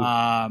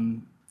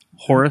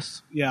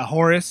 Horace? Yeah,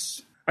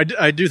 Horace.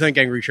 I do think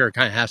Angry Chair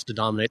kind of has to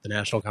dominate the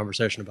national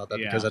conversation about that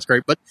because that's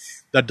great. But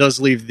that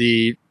does leave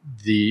the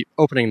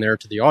opening there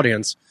to the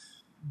audience.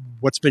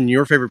 What's been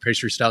your favorite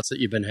pastry stouts that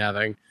you've been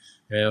having?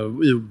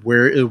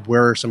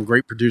 Where are some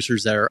great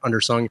producers that are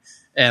undersung?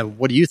 And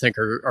what do you think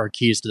are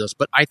keys to this?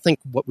 But I think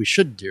what we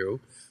should do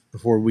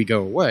before we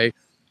go away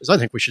is I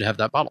think we should have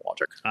that Bottle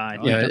Logic. I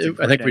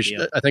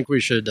think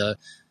we should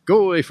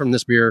go away from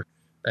this beer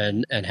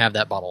and have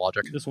that Bottle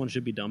Logic. This one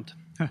should be dumped.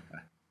 That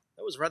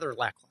was rather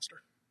lackluster.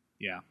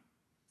 Yeah.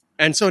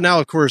 And so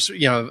now, of course,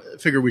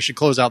 figure we should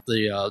close out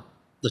the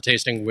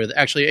tasting with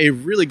actually a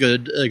really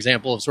good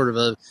example of sort of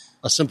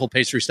a simple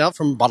pastry stout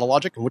from Bottle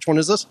Logic. And which one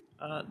is this?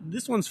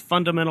 This one's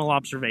Fundamental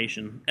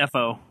Observation,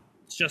 FO.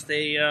 It's just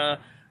a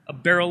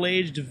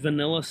barrel-aged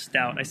vanilla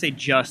stout. I say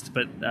just,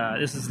 but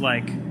this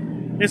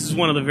is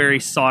one of the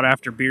very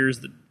sought-after beers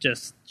that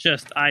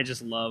I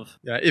just love.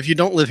 Yeah, if you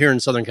don't live here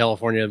in Southern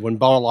California, when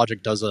Bottle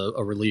Logic does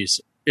a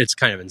release, it's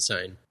kind of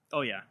insane.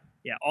 Oh, yeah.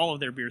 Yeah, all of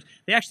their beers.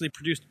 They actually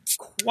produced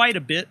quite a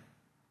bit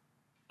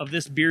of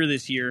this beer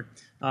this year,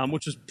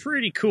 which was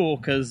pretty cool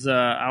because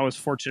I was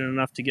fortunate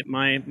enough to get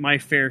my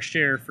fair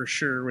share for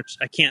sure, which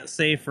I can't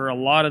say for a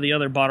lot of the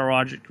other Bottle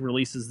Logic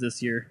releases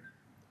this year.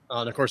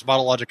 And of course,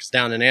 Bottle Logic is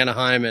down in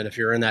Anaheim, and if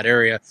you're in that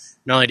area,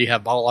 not only do you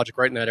have Bottle Logic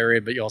right in that area,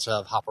 but you also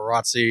have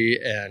Paparazzi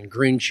and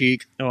Green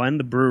Cheek. Oh, and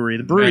the brewery.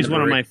 The brewery is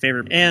one of my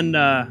favorite. And,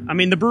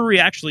 the brewery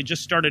actually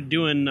just started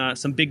doing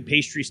some big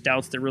pastry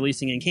stouts they're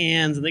releasing in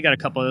cans, and they got a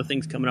couple other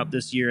things coming up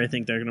this year. I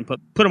think they're going to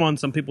put them on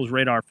some people's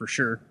radar for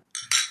sure.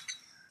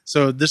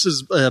 So this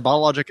is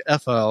Bottle Logic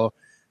FO.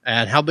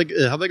 And how big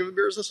of a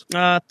beer is this?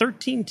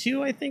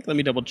 13.2, I think. Let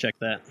me double check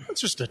that. It's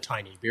just a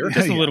tiny beer.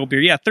 Just a little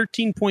beer. Yeah,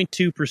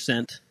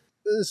 13.2%.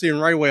 See,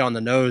 and right away on the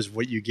nose,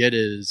 what you get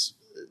is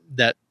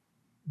that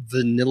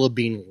vanilla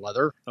bean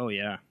leather. Oh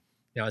yeah,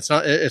 it's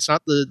not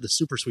the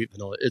super sweet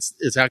vanilla.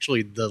 It's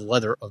actually the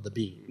leather of the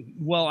bean.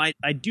 Well,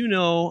 I do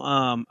know.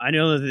 I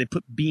know that they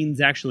put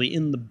beans actually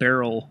in the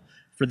barrel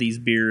for these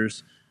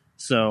beers,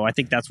 so I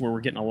think that's where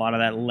we're getting a lot of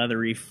that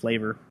leathery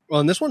flavor.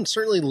 Well, and this one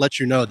certainly lets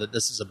you know that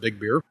this is a big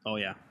beer. Oh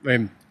yeah,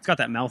 it's got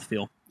that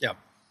mouthfeel. Yeah.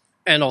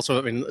 And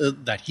also,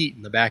 that heat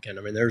in the back end.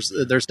 There's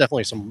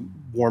definitely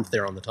some warmth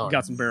there on the tongue.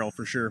 Got some barrel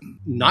for sure.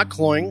 Not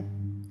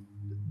cloying,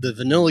 The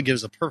vanilla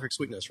gives a perfect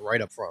sweetness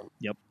right up front.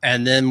 Yep.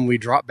 And then we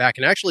drop back.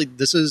 And actually,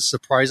 this is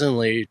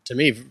surprisingly, to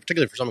me,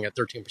 particularly for something at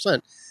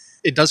 13%,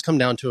 it does come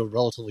down to a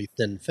relatively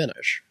thin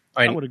finish.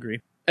 I would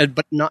agree.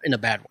 But not in a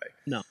bad way.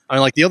 No. I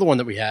mean, like the other one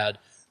that we had,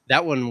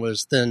 that one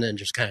was thin and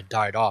just kind of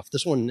died off.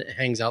 This one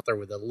hangs out there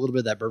with a little bit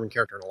of that bourbon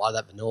character and a lot of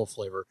that vanilla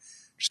flavor,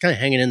 just kind of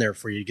hanging in there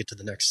for you to get to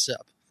the next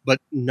sip. But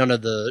none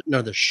of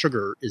the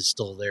sugar is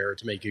still there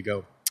to make you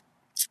go.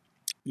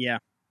 Yeah,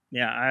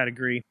 I'd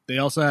agree. They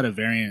also had a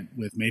variant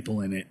with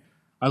maple in it.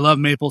 I love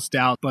maple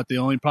stout, but the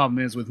only problem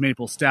is with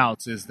maple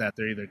stouts is that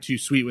they're either too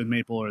sweet with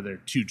maple or they're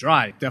too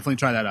dry. Definitely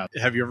try that out.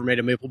 Have you ever made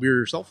a maple beer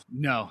yourself?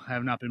 No, I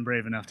have not been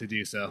brave enough to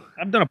do so.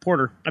 I've done a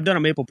porter. I've done a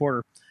maple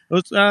porter.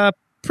 It was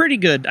pretty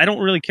good. I don't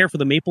really care for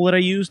the maple that I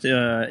used.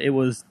 It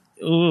was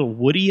a little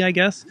woody, I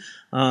guess.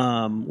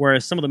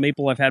 Whereas some of the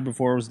maple I've had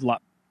before was a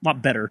lot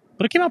better.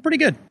 But it came out pretty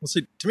good. Well,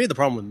 see, to me, the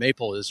problem with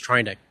maple is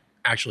trying to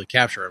actually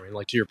capture. I mean,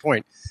 like to your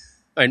point,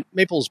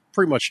 maple is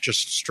pretty much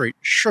just straight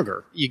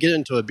sugar. You get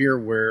into a beer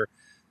where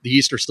the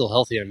yeast are still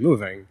healthy and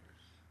moving,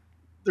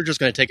 they're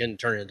just going to take it and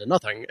turn it into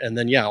nothing. And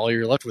then, all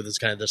you're left with is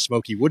kind of the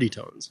smoky, woody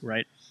tones.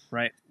 Right.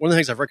 One of the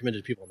things I've recommended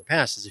to people in the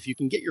past is if you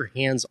can get your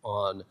hands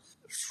on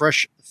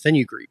fresh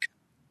fenugreek,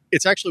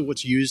 it's actually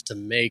what's used to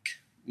make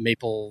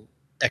maple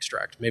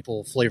extract,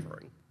 maple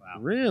flavoring.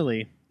 Wow.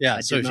 Really? Yeah.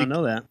 I did not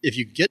know that. If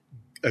you get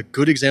a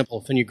good example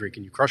of fenugreek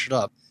and you crush it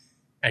up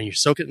and you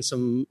soak it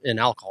in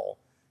alcohol,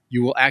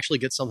 you will actually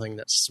get something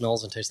that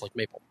smells and tastes like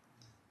maple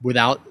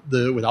without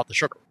the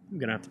sugar. I'm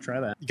going to have to try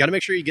that. You got to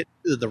make sure you get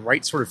the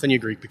right sort of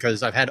fenugreek,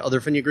 because I've had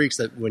other fenugreeks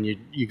that when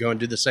you go and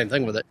do the same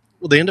thing with it,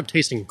 well, they end up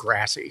tasting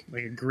grassy.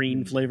 Like a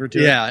green flavor to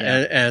it? Yeah,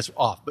 and it's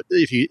off. But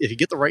if you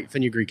get the right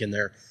fenugreek in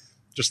there,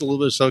 just a little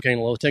bit of soaking,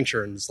 a little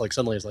tincture, and it's like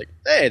suddenly it's like,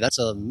 hey, that's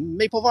a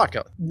maple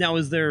vodka. Now,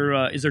 is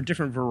there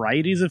different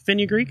varieties of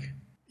fenugreek?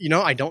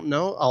 I don't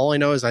know. All I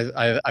know is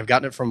I've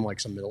gotten it from like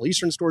some Middle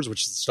Eastern stores,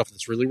 which is the stuff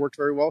that's really worked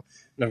very well.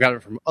 And I've gotten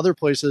it from other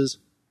places.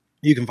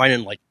 You can find it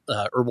in like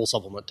herbal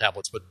supplement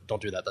tablets, but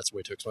don't do that. That's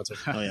way too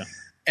expensive. Oh, yeah.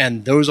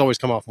 And those always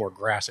come off more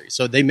grassy.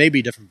 So they may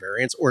be different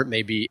variants, or it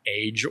may be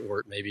age, or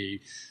it may be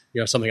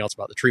something else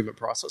about the treatment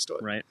process to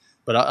it. Right.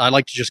 But I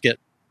like to just get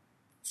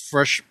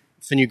fresh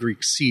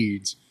fenugreek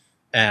seeds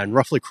and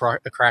roughly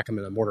crack them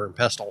in a mortar and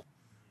pestle,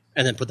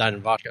 and then put that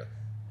in vodka.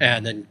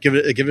 And then give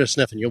it a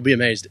sniff, and you'll be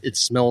amazed. It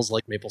smells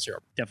like maple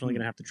syrup. Definitely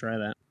going to have to try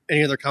that.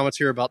 Any other comments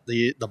here about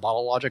the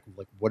bottle logic?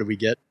 Like, what do we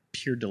get?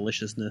 Pure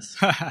deliciousness.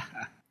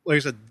 Like I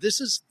said,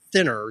 this is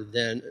thinner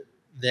than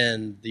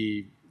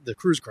the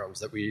cruise crumbs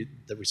that we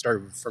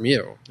started from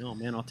you. Oh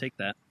man, I'll take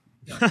that.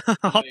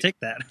 I'll take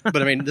that.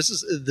 But I mean, this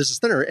is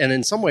thinner, and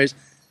in some ways,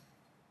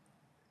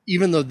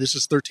 even though this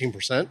is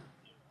 13%,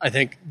 I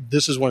think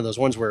this is one of those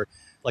ones where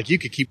like you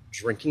could keep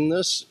drinking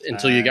this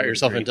until you got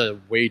yourself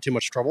into way too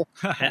much trouble.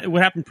 It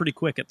would happen pretty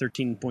quick at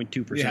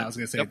 13.2%. Yeah, I was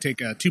going to say,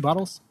 take 2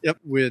 bottles. Yep,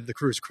 with the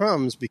cruise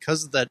crumbs,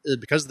 because of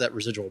that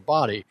residual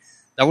body,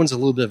 that one's a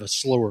little bit of a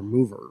slower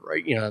mover,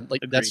 right?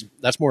 Like Agreed.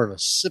 that's more of a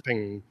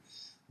sipping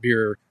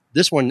beer.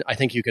 This one, I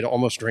think you could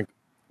almost drink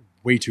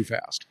way too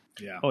fast.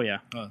 Yeah. Oh yeah.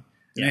 And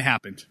it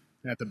happened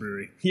at the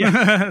brewery.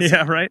 Yeah.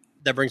 Yeah. Right.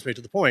 That brings me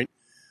to the point.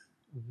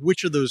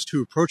 Which of those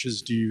two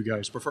approaches do you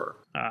guys prefer?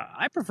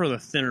 I prefer the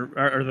thinner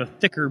or the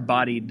thicker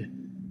bodied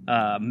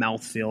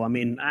mouthfeel. I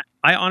mean,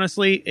 I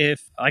honestly,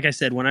 like I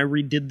said, when I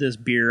redid this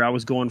beer, I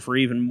was going for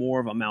even more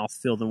of a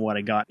mouthfeel than what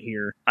I got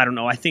here. I don't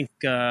know. I think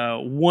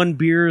one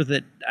beer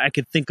that I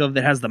could think of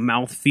that has the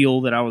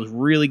mouthfeel that I was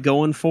really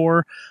going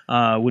for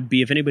would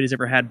be, if anybody's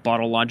ever had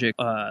Bottle Logic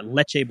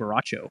Leche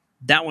Borracho.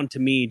 That one to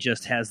me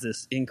just has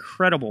this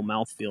incredible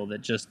mouthfeel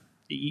that just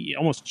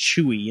almost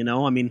chewy,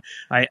 I mean,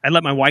 I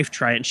let my wife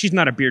try it, and she's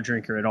not a beer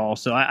drinker at all,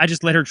 so I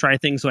just let her try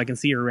things so I can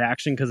see her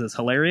reaction, because it's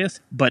hilarious.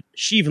 But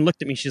she even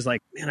looked at me, she's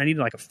like, man, I need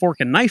like a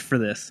fork and knife for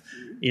this,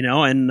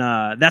 and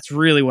that's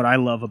really what I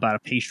love about a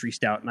pastry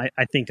stout, and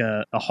I think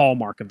a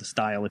hallmark of the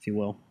style, if you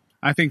will.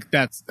 I think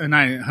and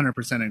I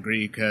 100%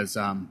 agree, because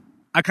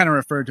I kind of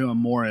refer to them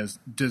more as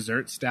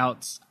dessert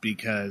stouts,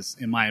 because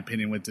in my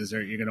opinion, with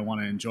dessert, you're going to want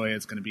to enjoy it.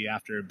 It's going to be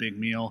after a big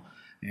meal,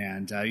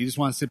 and you just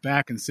want to sit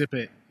back and sip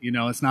it.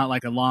 It's not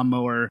like a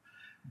lawnmower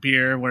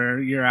beer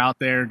where you're out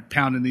there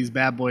pounding these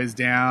bad boys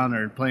down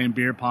or playing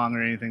beer pong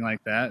or anything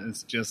like that.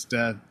 It's just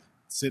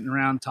sitting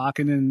around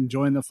talking and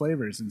enjoying the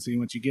flavors and seeing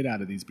what you get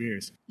out of these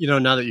beers.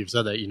 Now that you've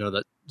said that,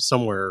 that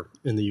somewhere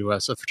in the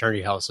U.S. a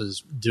fraternity house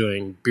is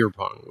doing beer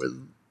pong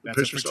with That's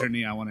a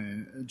fraternity I want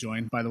to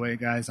join, by the way,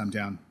 guys. I'm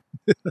down.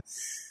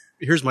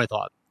 Here's my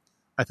thought.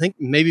 I think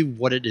maybe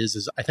what it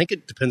is I think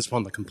it depends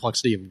upon the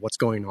complexity of what's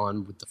going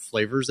on with the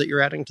flavors that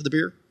you're adding to the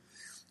beer.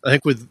 I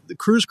think with the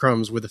cruise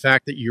crumbs, with the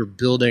fact that you're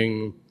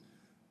building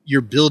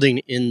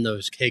in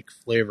those cake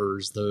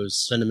flavors, those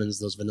cinnamons,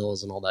 those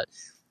vanillas, and all that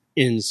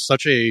in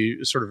such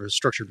a sort of a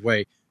structured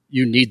way,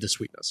 you need the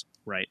sweetness.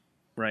 Right.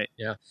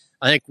 Yeah.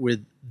 I think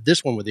with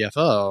this one, with the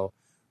FO,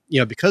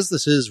 because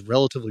this is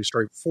relatively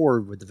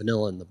straightforward with the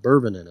vanilla and the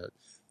bourbon in it,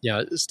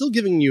 it's still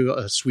giving you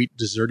a sweet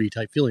desserty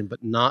type feeling,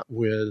 but not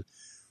with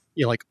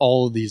like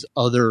all of these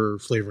other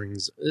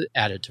flavorings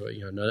added to it,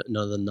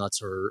 none of the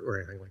nuts or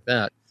anything like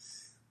that.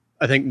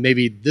 I think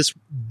maybe this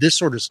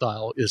sort of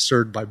style is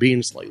served by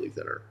being slightly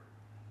thinner.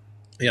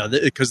 Yeah,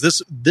 because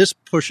this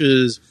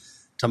pushes,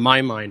 to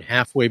my mind,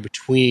 halfway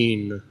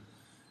between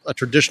a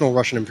traditional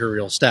Russian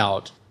Imperial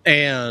Stout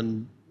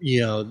and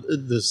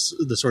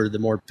the sort of the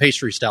more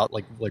pastry stout,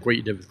 like what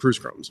you did with Cruise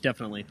Crumbs.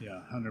 Definitely.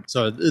 Yeah, 100%.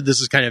 So this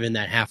is kind of in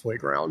that halfway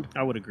ground.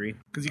 I would agree.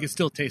 Because you can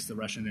still taste the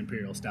Russian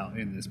Imperial Stout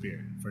in this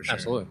beer, for sure.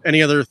 Absolutely.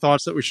 Any other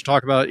thoughts that we should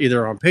talk about,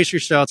 either on pastry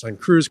stouts, on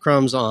Cruise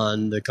Crumbs,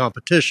 on the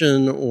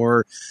competition,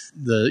 or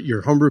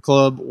your homebrew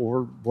club,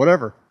 or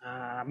whatever?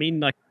 I mean,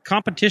 like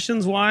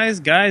competitions-wise,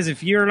 guys,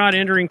 if you're not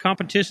entering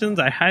competitions,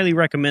 I highly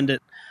recommend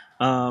it.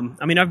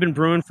 I mean, I've been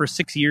brewing for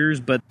 6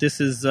 years, but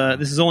this is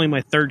only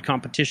my third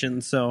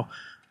competition, so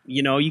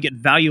you get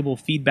valuable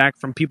feedback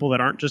from people that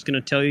aren't just going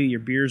to tell you your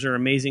beers are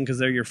amazing because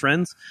they're your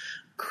friends.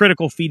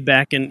 Critical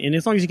feedback, and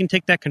as long as you can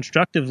take that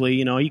constructively,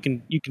 you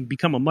can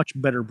become a much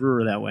better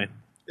brewer that way.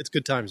 It's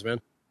good times,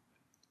 man.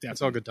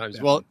 It's all good times.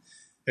 Definitely. Well,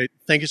 hey,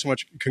 thank you so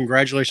much.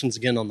 Congratulations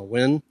again on the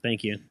win.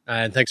 Thank you.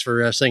 And thanks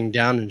for sitting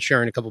down and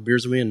sharing a couple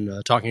beers with me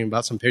and talking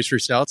about some pastry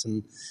stouts.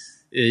 And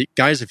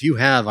guys, if you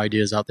have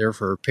ideas out there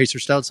for pastry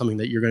stouts, something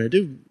that you're going to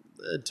do,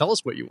 tell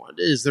us what you want.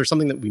 Is there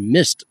something that we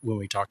missed when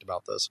we talked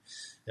about this?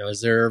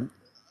 Is there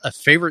a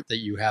favorite that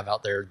you have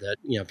out there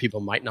that people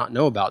might not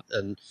know about?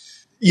 And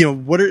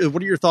what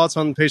are your thoughts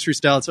on pastry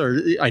stouts?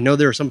 Or I know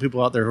there are some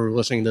people out there who are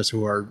listening to this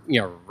who are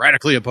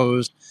radically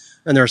opposed,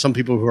 and there are some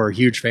people who are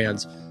huge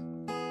fans.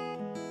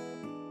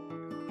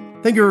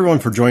 Thank you, everyone,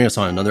 for joining us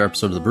on another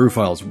episode of the Brew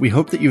Files. We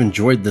hope that you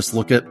enjoyed this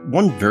look at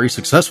one very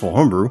successful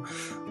homebrew,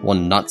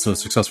 one not so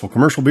successful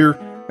commercial beer,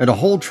 and a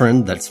whole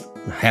trend that's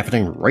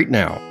happening right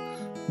now.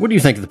 What do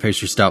you think of the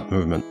pastry stout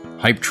movement?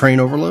 Hype train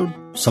overload?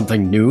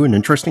 Something new and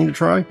interesting to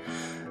try?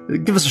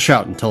 Give us a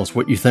shout and tell us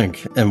what you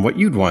think and what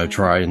you'd want to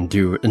try and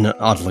do in an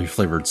oddly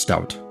flavored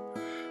stout.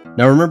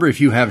 Now remember,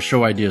 if you have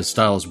show ideas,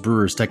 styles,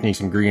 brewers, techniques,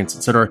 ingredients,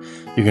 etc.,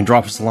 you can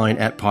drop us a line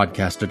at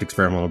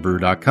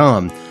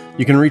podcast@experimentalbrew.com.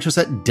 You can reach us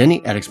at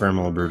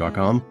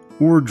denny@experimentalbrew.com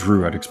or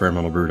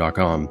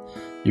drew@experimentalbrew.com.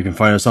 You can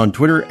find us on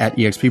Twitter at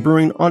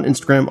expbrewing, on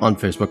Instagram, on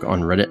Facebook,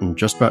 on Reddit, and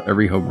just about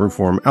every homebrew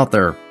forum out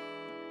there.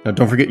 Now,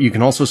 don't forget, you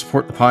can also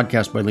support the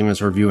podcast by leaving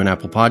us a review in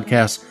Apple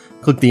Podcasts,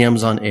 click the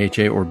Amazon,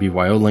 AHA, or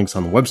BYO links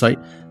on the website,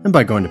 and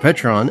by going to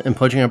Patreon and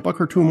pledging $1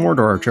 or $2 more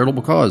to our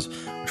charitable cause,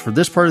 which for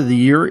this part of the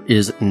year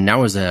is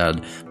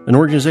Nawazad, an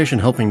organization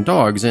helping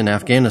dogs in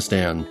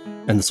Afghanistan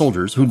and the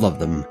soldiers who love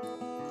them.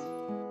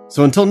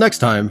 So until next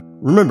time,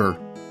 remember,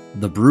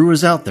 the brew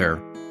is out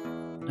there,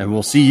 and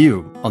we'll see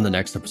you on the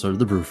next episode of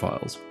the Brew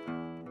Files.